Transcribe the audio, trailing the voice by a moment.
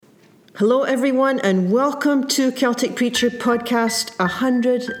Hello, everyone, and welcome to Celtic Preacher Podcast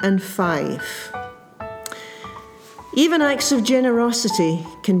 105. Even acts of generosity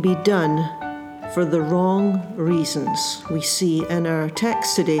can be done for the wrong reasons, we see in our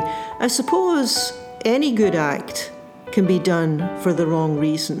text today. I suppose any good act can be done for the wrong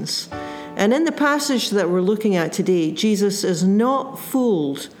reasons. And in the passage that we're looking at today, Jesus is not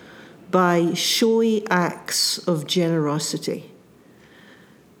fooled by showy acts of generosity.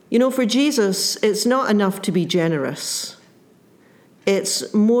 You know, for Jesus, it's not enough to be generous.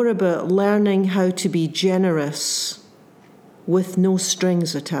 It's more about learning how to be generous with no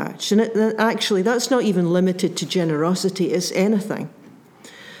strings attached. And actually, that's not even limited to generosity, it's anything.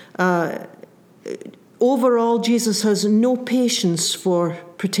 Overall, Jesus has no patience for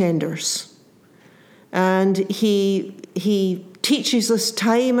pretenders. And he teaches us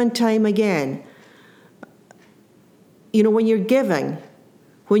time and time again. You know, when you're giving,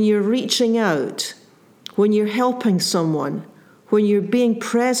 when you're reaching out, when you're helping someone, when you're being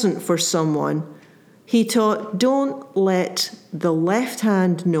present for someone, he taught, don't let the left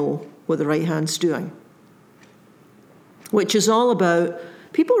hand know what the right hand's doing. Which is all about,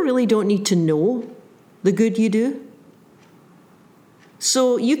 people really don't need to know the good you do.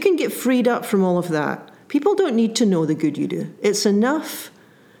 So you can get freed up from all of that. People don't need to know the good you do. It's enough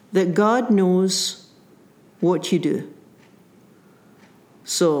that God knows what you do.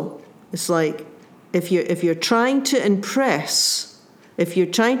 So it's like if you're trying to impress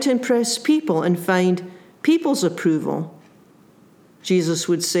people and find people's approval, Jesus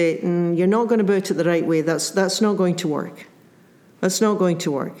would say, you're not going about it the right way. That's not going to work. That's not going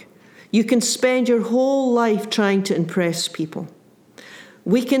to work. You can spend your whole life trying to impress people.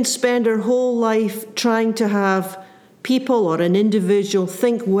 We can spend our whole life trying to have people or an individual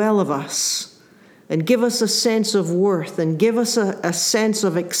think well of us and give us a sense of worth and give us a sense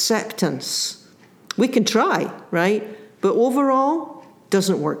of acceptance. We can try, right? But overall,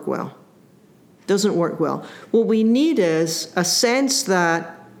 doesn't work well. Doesn't work well. What we need is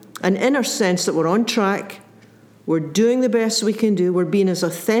an inner sense that we're on track, we're doing the best we can do, we're being as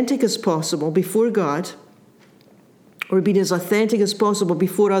authentic as possible before God, we're being as authentic as possible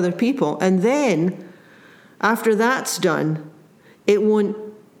before other people, and then, after that's done, it won't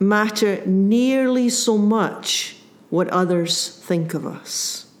matter nearly so much what others think of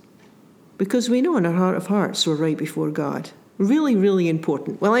us. Because we know in our heart of hearts we're right before God. Really, really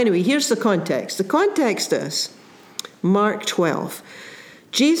important. Well, anyway, here's the context. The context is Mark 12.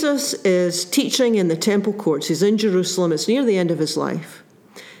 Jesus is teaching in the temple courts. He's in Jerusalem. It's near the end of his life.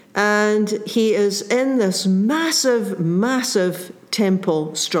 And he is in this massive, massive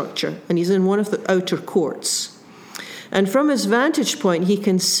temple structure. And he's in one of the outer courts. And from his vantage point, he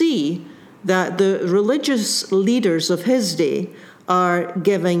can see that the religious leaders of his day are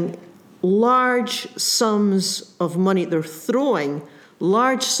giving large sums of money. They're throwing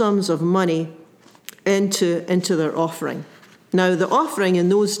large sums of money into their offering. Now, the offering in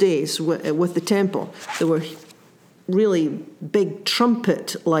those days with the temple, there were really big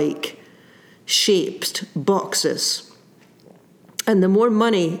trumpet-like shaped boxes. And the more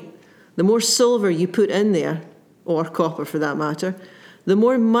money, the more silver you put in there, or copper for that matter, the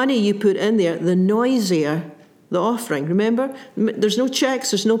more money you put in there, the noisier the offering. Remember, there's no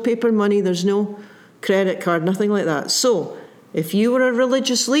checks, there's no paper money, there's no credit card, nothing like that. So, if you were a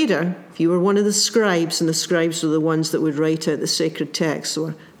religious leader, if you were one of the scribes, and the scribes were the ones that would write out the sacred texts,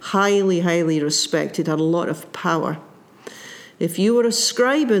 were highly, highly respected, had a lot of power. If you were a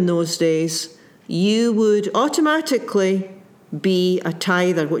scribe in those days, you would automatically be a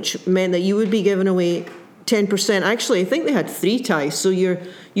tither, which meant that you would be given away 10%. Actually, I think they had 3 tithes. So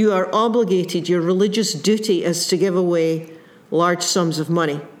you are obligated, your religious duty is to give away large sums of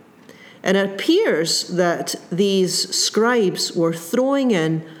money. And it appears that these scribes were throwing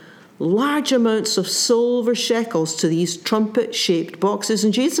in large amounts of silver shekels to these trumpet-shaped boxes,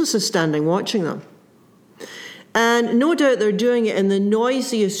 and Jesus is standing watching them. And no doubt they're doing it in the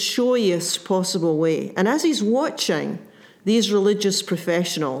noisiest, showiest possible way. And as he's watching these religious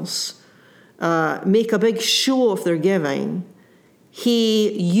professionals make a big show of their giving,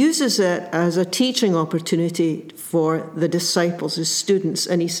 he uses it as a teaching opportunity for the disciples, his students.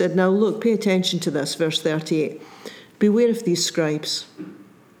 And he said, now look, pay attention to this, verse 38. Beware of these scribes.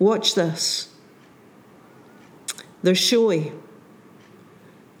 Watch this. They're showy.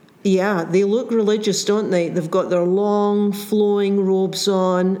 Yeah, they look religious, don't they? They've got their long, flowing robes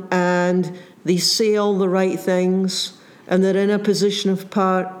on, and they say all the right things, and they're in a position of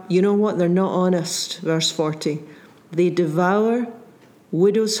power. You know what? They're not honest, verse 40. They devour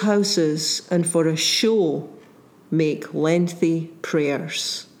widows' houses, and for a show make lengthy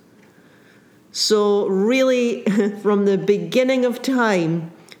prayers. So really, from the beginning of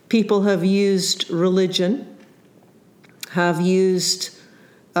time, people have used religion, have used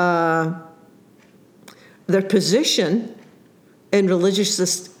their position in religious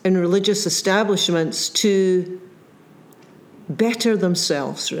establishments to better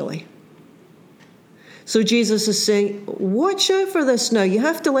themselves, really. So Jesus is saying, watch out for this now. You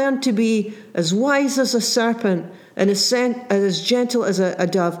have to learn to be as wise as a serpent and as gentle as a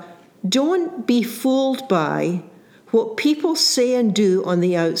dove. Don't be fooled by what people say and do on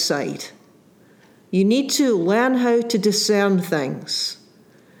the outside. You need to learn how to discern things.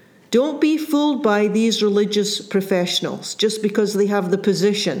 Don't be fooled by these religious professionals just because they have the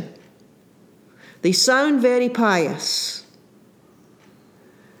position. They sound very pious.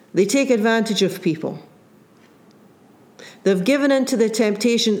 They take advantage of people. They've given in to the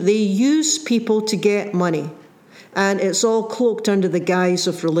temptation. They use people to get money. And it's all cloaked under the guise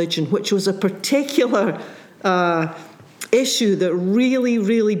of religion, which was a particular issue that really,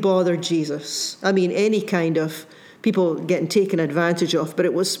 really bothered Jesus. I mean, any kind of people getting taken advantage of, but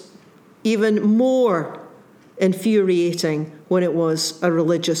it was even more infuriating when it was a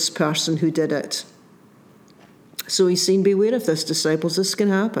religious person who did it. So he's saying, beware of this, disciples, this can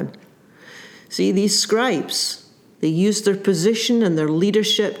happen. See, these scribes, they used their position and their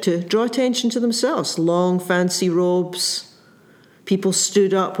leadership to draw attention to themselves. Long, fancy robes. People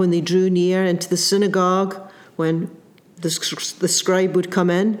stood up when they drew near into the synagogue, when the scribe would come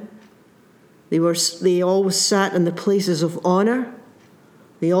in. They always sat in the places of honor.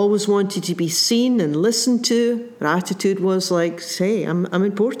 They always wanted to be seen and listened to. Their attitude was like, hey, I'm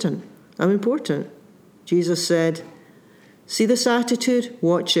important. I'm important. Jesus said, see this attitude?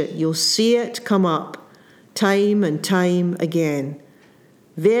 Watch it. You'll see it come up time and time again.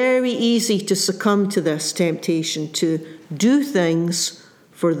 Very easy to succumb to this temptation, to do things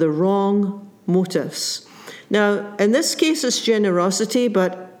for the wrong motives. Now, in this case, it's generosity,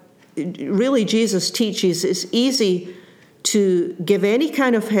 but really Jesus teaches it's easy to give any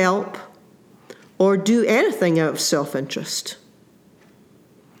kind of help or do anything out of self-interest.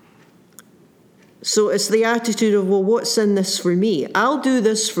 So it's the attitude of, well, what's in this for me? I'll do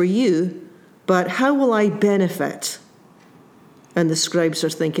this for you, but how will I benefit? And the scribes are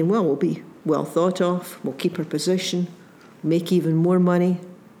thinking, well, we'll be well thought of, we'll keep our position, make even more money,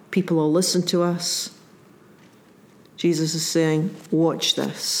 people will listen to us. Jesus is saying, watch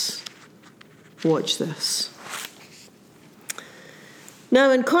this. Watch this. Now,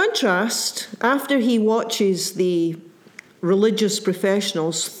 in contrast, after he watches the religious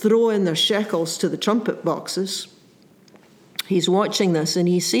professionals throw in their shekels to the trumpet boxes, he's watching this and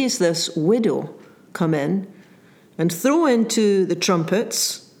he sees this widow come in and throw into the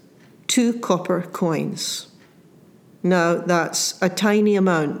trumpets 2 copper coins. Now, that's a tiny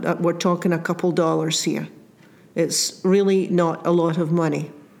amount. We're talking a couple dollars here. It's really not a lot of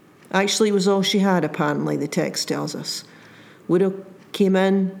money. Actually, it was all she had, apparently, the text tells us. Widow came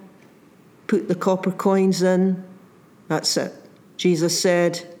in, put the copper coins in. That's it. Jesus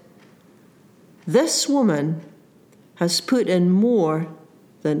said, this woman has put in more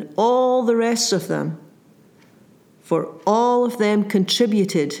than all the rest of them, for all of them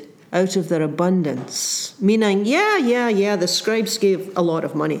contributed out of their abundance. Meaning, the scribes gave a lot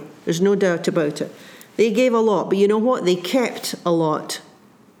of money. There's no doubt about it. They gave a lot, but you know what? They kept a lot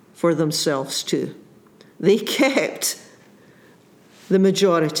for themselves too. They kept the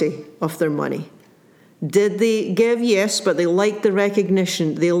majority of their money. Did they give? Yes, but they liked the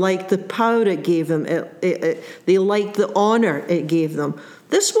recognition. They liked the power it gave them. They liked the honor it gave them.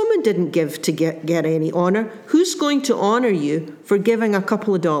 This woman didn't give to get any honor. Who's going to honor you for giving a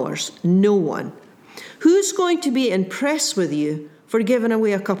couple of dollars? No one. Who's going to be impressed with you for giving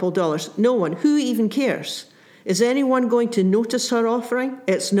away a couple of dollars? No one. Who even cares? Is anyone going to notice her offering?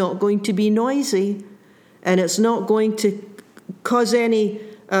 It's not going to be noisy, and it's not going to cause any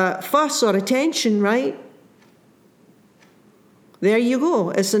fuss or attention, right? There you go.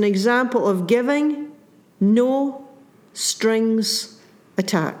 It's an example of giving, no strings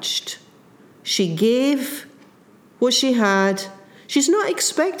attached. She gave what she had. She's not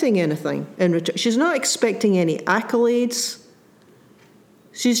expecting anything in return. She's not expecting any accolades.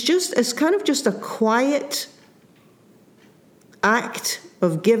 It's kind of just a quiet act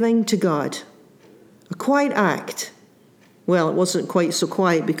of giving to God. A quiet act. Well, it wasn't quite so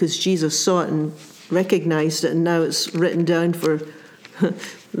quiet because Jesus saw it and recognized it, and now it's written down for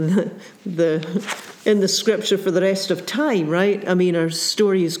in the scripture for the rest of time, right? I mean, our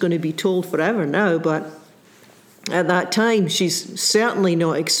story is going to be told forever now, but at that time, she's certainly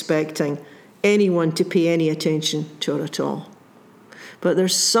not expecting anyone to pay any attention to her at all. But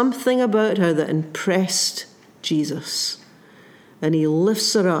there's something about her that impressed Jesus. And he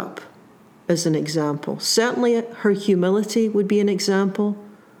lifts her up as an example. Certainly her humility would be an example.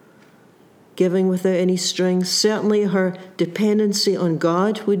 Giving without any strings. Certainly her dependency on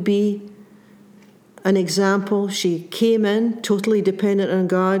God would be an example. She came in totally dependent on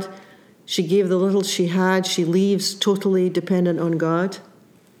God. She gave the little she had. She leaves totally dependent on God.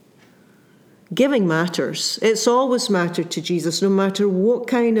 Giving matters. It's always mattered to Jesus, no matter what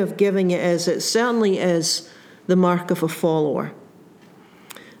kind of giving it is. It certainly is the mark of a follower.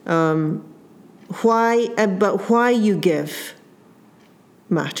 Why you give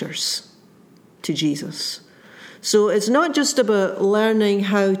matters to Jesus. So it's not just about learning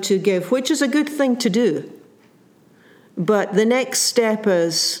how to give, which is a good thing to do. But the next step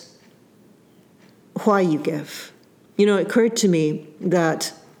is why you give. You know, it occurred to me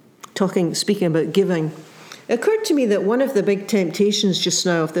that, speaking about giving, it occurred to me that one of the big temptations just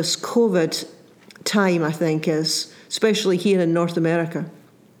now of this COVID time, I think, is, especially here in North America.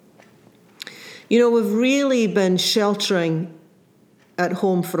 You know, we've really been sheltering at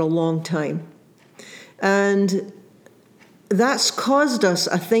home for a long time. And that's caused us,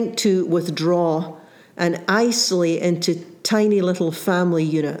 I think, to withdraw and isolate into tiny little family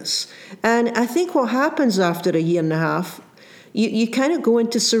units. And I think what happens after a year and a half, you kind of go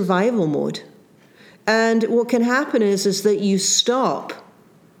into survival mode. And what can happen is that you stop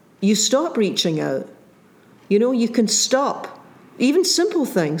reaching out. You know, you can stop even simple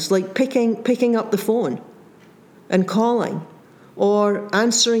things like picking up the phone and calling or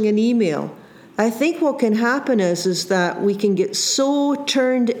answering an email. I think what can happen is that we can get so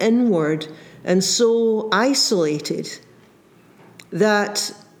turned inward and so isolated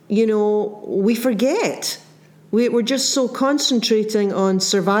that, you know, we forget. We're just so concentrating on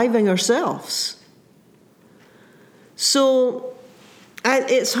surviving ourselves. So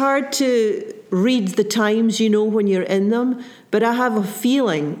it's hard to read the times, you know, when you're in them, but I have a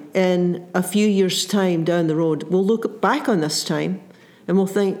feeling in a few years' time down the road, we'll look back on this time and we'll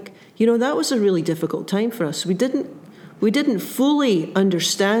think, you know, that was a really difficult time for us. We didn't fully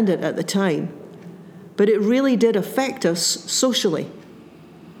understand it at the time, but it really did affect us socially.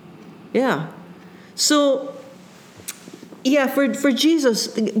 Yeah. So, yeah, for Jesus,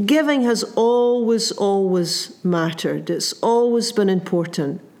 giving has always mattered. It's always been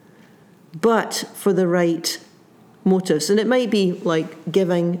important, but for the right motives. And it might be like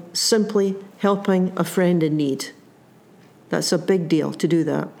giving, simply helping a friend in need. That's a big deal to do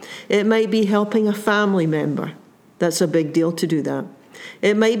that. It might be helping a family member. That's a big deal to do that.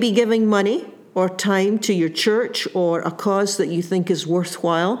 It might be giving money or time to your church or a cause that you think is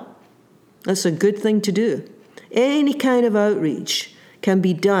worthwhile. That's a good thing to do. Any kind of outreach can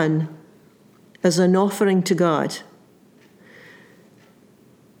be done as an offering to God.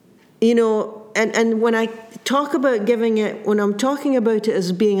 You know, and when I talk about giving it, when I'm talking about it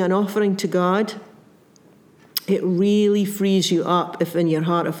as being an offering to God, it really frees you up if in your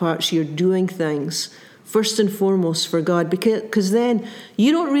heart of hearts you're doing things first and foremost for God, because then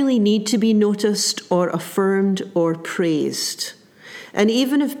you don't really need to be noticed or affirmed or praised. And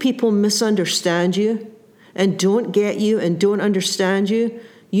even if people misunderstand you and don't get you and don't understand you,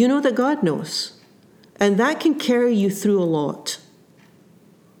 you know that God knows. And that can carry you through a lot.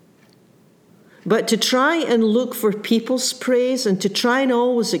 But to try and look for people's praise and to try and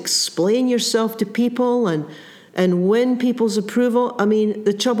always explain yourself to people and win people's approval, I mean,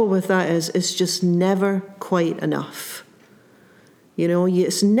 the trouble with that is it's just never quite enough. You know,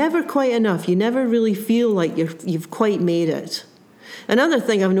 it's never quite enough. You never really feel like you've quite made it. Another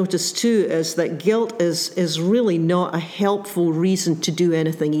thing I've noticed too is that guilt is really not a helpful reason to do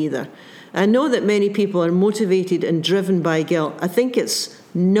anything either. I know that many people are motivated and driven by guilt. I think it's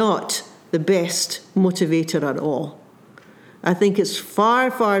not the best motivator at all. I think it's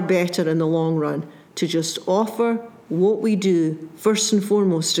far, far better in the long run to just offer what we do first and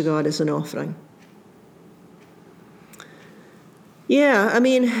foremost to God as an offering. Yeah, I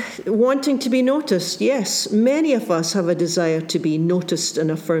mean, wanting to be noticed, yes, many of us have a desire to be noticed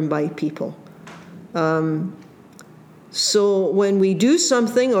and affirmed by people. So when we do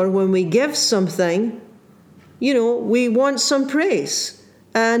something or when we give something, you know, we want some praise.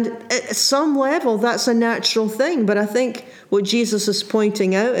 And at some level, that's a natural thing. But I think what Jesus is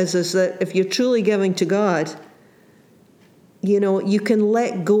pointing out is that if you're truly giving to God, you know, you can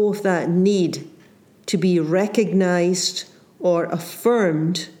let go of that need to be recognized or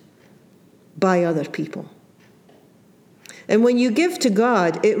affirmed by other people. And when you give to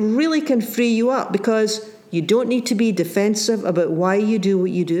God, it really can free you up because you don't need to be defensive about why you do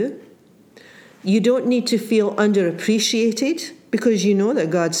what you do. You don't need to feel underappreciated because you know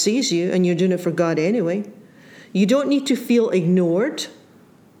that God sees you and you're doing it for God anyway. You don't need to feel ignored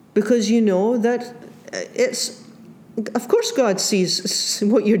because you know that of course God sees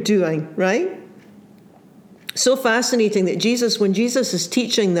what you're doing, right? So fascinating that when Jesus is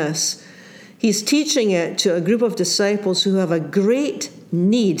teaching this, he's teaching it to a group of disciples who have a great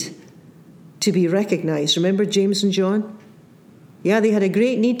need to be recognized. Remember James and John? Yeah, they had a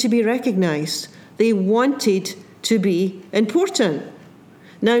great need to be recognized. They wanted to be important.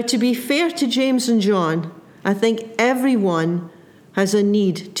 Now, to be fair to James and John, I think everyone has a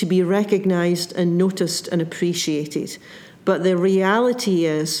need to be recognized and noticed and appreciated. But the reality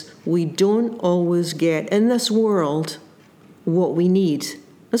is we don't always get in this world what we need.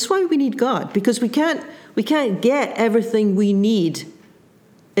 That's why we need God, because we can't get everything we need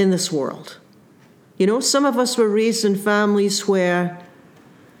in this world. You know, some of us were raised in families where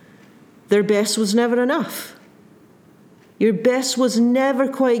their best was never enough. Your best was never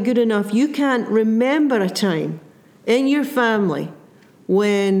quite good enough. You can't remember a time in your family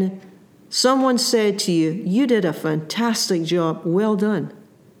when someone said to you, "You did a fantastic job, well done."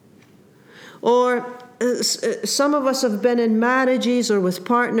 Or some of us have been in marriages or with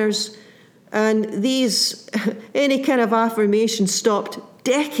partners, and any kind of affirmation stopped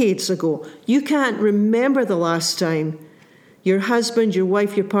decades ago. You can't remember the last time your husband, your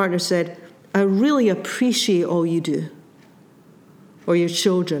wife, your partner said, "I really appreciate all you do." Or your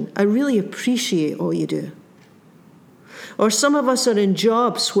children, "I really appreciate all you do." Or some of us are in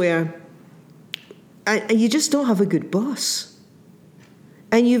jobs where you just don't have a good boss.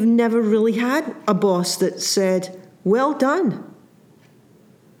 And you've never really had a boss that said, "Well done."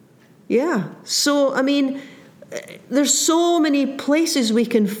 Yeah. So, I mean, there's so many places we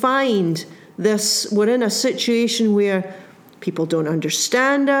can find this. We're in a situation where people don't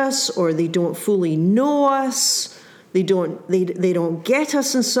understand us, or they don't fully know us. They don't get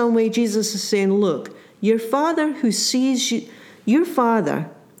us in some way. Jesus is saying, look, your Father who sees you, your Father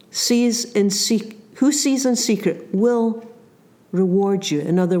who sees in secret will reward you.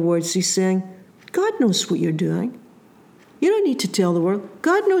 In other words, he's saying, God knows what you're doing. You don't need to tell the world.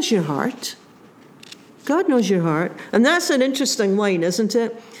 God knows your heart. God knows your heart. And that's an interesting line, isn't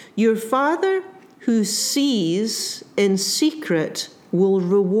it? Your Father who sees in secret will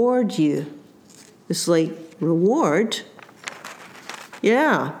reward you. It's like, reward?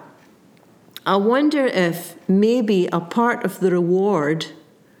 Yeah. I wonder if maybe a part of the reward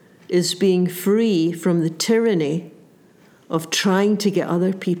is being free from the tyranny of trying to get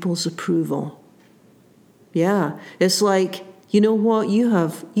other people's approval. Yeah. It's like, you know what? You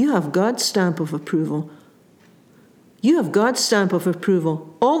have God's stamp of approval. You have God's stamp of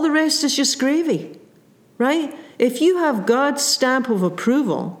approval. All the rest is just gravy, right? If you have God's stamp of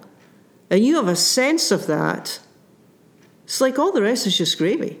approval and you have a sense of that, it's like all the rest is just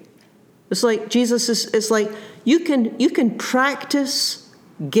gravy. It's like it's like you can practice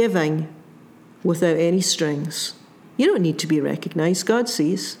giving without any strings. You don't need to be recognized. God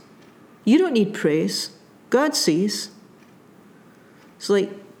sees. You don't need praise. God sees. It's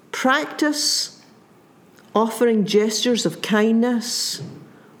like practice offering gestures of kindness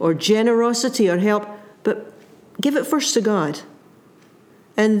or generosity or help, but give it first to God.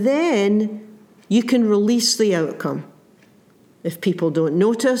 And then you can release the outcome. If people don't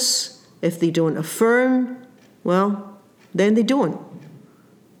notice, if they don't affirm, well, then they don't.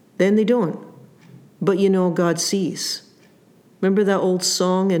 Then they don't. But you know, God sees. Remember that old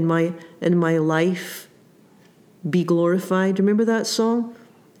song, In my life, be glorified? Remember that song?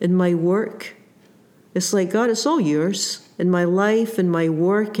 In my work. It's like, God, it's all yours. In my life, in my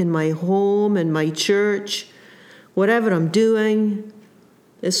work, in my home, in my church, whatever I'm doing,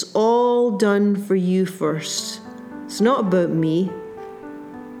 it's all done for you first. It's not about me.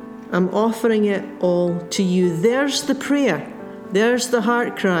 I'm offering it all to you. There's the prayer. There's the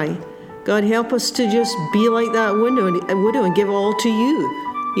heart cry. God, help us to just be like that widow and give it all to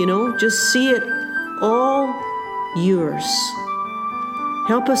you. You know, just see it all yours.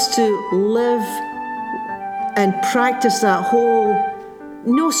 Help us to live and practice that whole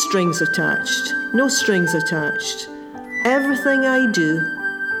no strings attached. No strings attached. Everything I do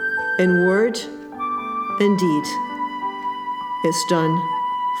in word and deed, it's done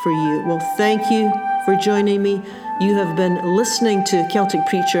for you. Well, thank you for joining me. You have been listening to Celtic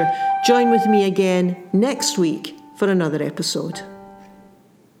Preacher. Join with me again next week for another episode.